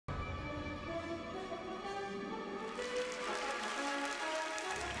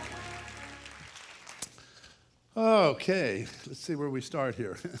Okay, let's see where we start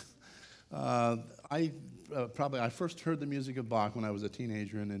here. I first heard the music of Bach when I was a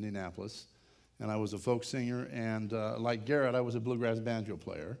teenager in Indianapolis, and I was a folk singer, and like Garrett, I was a bluegrass banjo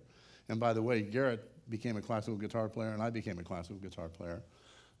player. And by the way, Garrett became a classical guitar player, and I became a classical guitar player.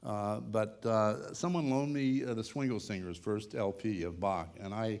 But someone loaned me the Swingle Singers' first LP of Bach,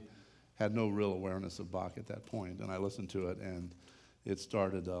 and I had no real awareness of Bach at that point, and I listened to it, and it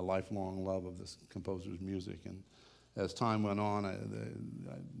started a lifelong love of this composer's music. And as time went on, I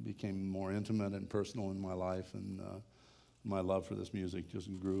became more intimate and personal in my life, and my love for this music just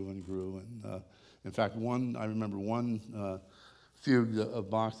grew and grew. And in fact, I remember one fugue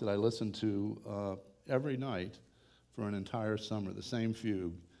of Bach that I listened to every night for an entire summer, the same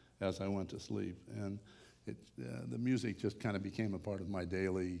fugue as I went to sleep. And the music just kind of became a part of my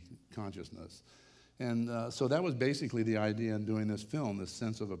daily consciousness. And so that was basically the idea in doing this film, this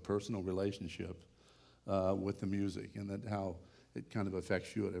sense of a personal relationship with the music, and that how it kind of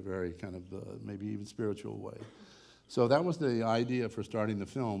affects you in a very kind of maybe even spiritual way. So that was the idea for starting the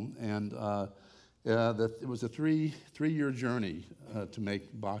film, and it was a three-year journey to make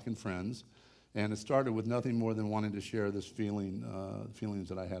Bach and Friends, and it started with nothing more than wanting to share this feelings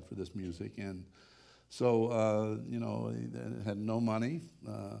that I had for this music. And so, it had no money.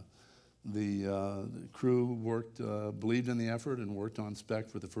 The crew believed in the effort and worked on spec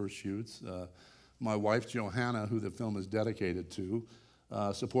for the first shoots. My wife, Johanna, who the film is dedicated to,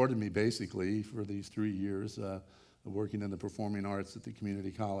 supported me basically for these 3 years, working in the performing arts at the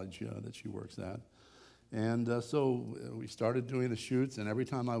community college that she works at. And so we started doing the shoots, and every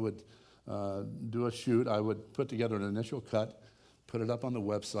time I would do a shoot, I would put together an initial cut, put it up on the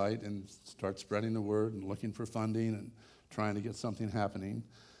website, and start spreading the word and looking for funding and trying to get something happening.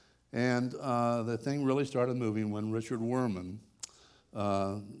 And the thing really started moving when Richard Wurman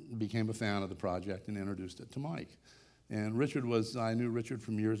became a fan of the project and introduced it to Mike. And I knew Richard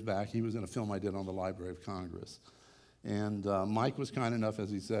from years back. He was in a film I did on the Library of Congress. And Mike was kind enough, as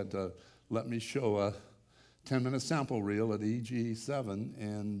he said, to let me show a 10-minute sample reel at EG4,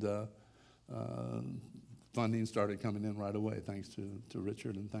 and funding started coming in right away, thanks to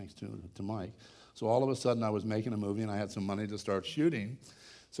Richard and thanks to Mike. So all of a sudden I was making a movie and I had some money to start shooting.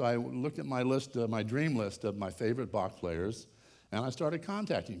 So I looked at my list, my dream list of my favorite Bach players, and I started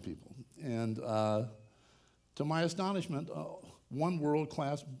contacting people. And to my astonishment, one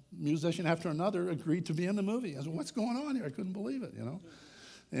world-class musician after another agreed to be in the movie. I said, "What's going on here?" I couldn't believe it,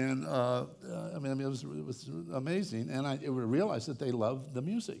 And it was amazing. And I realized that they love the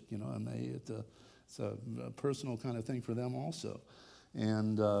music, and it's a personal kind of thing for them also.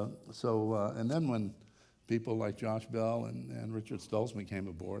 And and then when people like Josh Bell and Richard Stoltzman came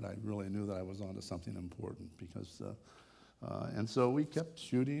aboard, I really knew that I was onto something important, because, and so we kept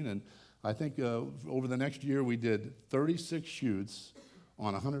shooting, and I think over the next year we did 36 shoots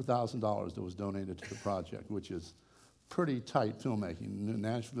on $100,000 that was donated to the project, which is pretty tight filmmaking.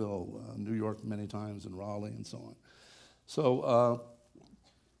 Nashville, New York many times, and Raleigh, and so on. So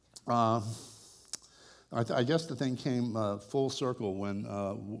I guess the thing came full circle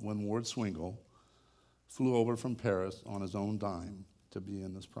when Ward Swingle flew over from Paris on his own dime to be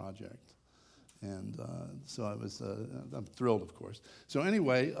in this project. And so I'm thrilled, of course. So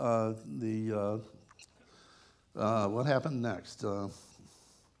anyway, what happened next?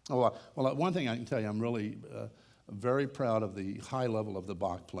 One thing I can tell you, I'm really very proud of the high level of the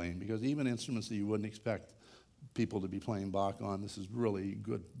Bach playing, because even instruments that you wouldn't expect people to be playing Bach on, this is really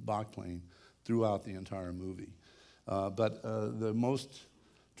good Bach playing throughout the entire movie. But the most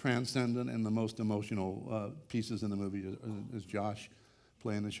transcendent and the most emotional pieces in the movie is Josh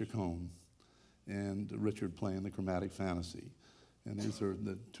playing the chaconne and Richard playing the chromatic fantasy. And these are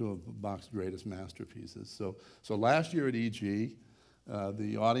the two of Bach's greatest masterpieces. So last year at EG,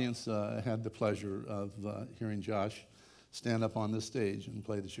 the audience had the pleasure of hearing Josh stand up on this stage and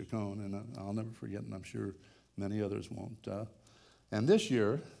play the chaconne, and I'll never forget, and I'm sure many others won't. And this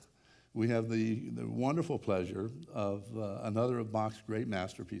year, we have the wonderful pleasure of another of Bach's great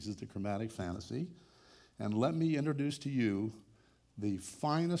masterpieces, the chromatic fantasy. And let me introduce to you the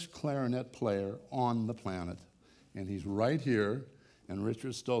finest clarinet player on the planet. And he's right here, and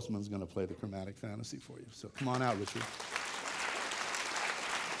Richard Stoltzman is going to play the chromatic fantasy for you. So come on out, Richard.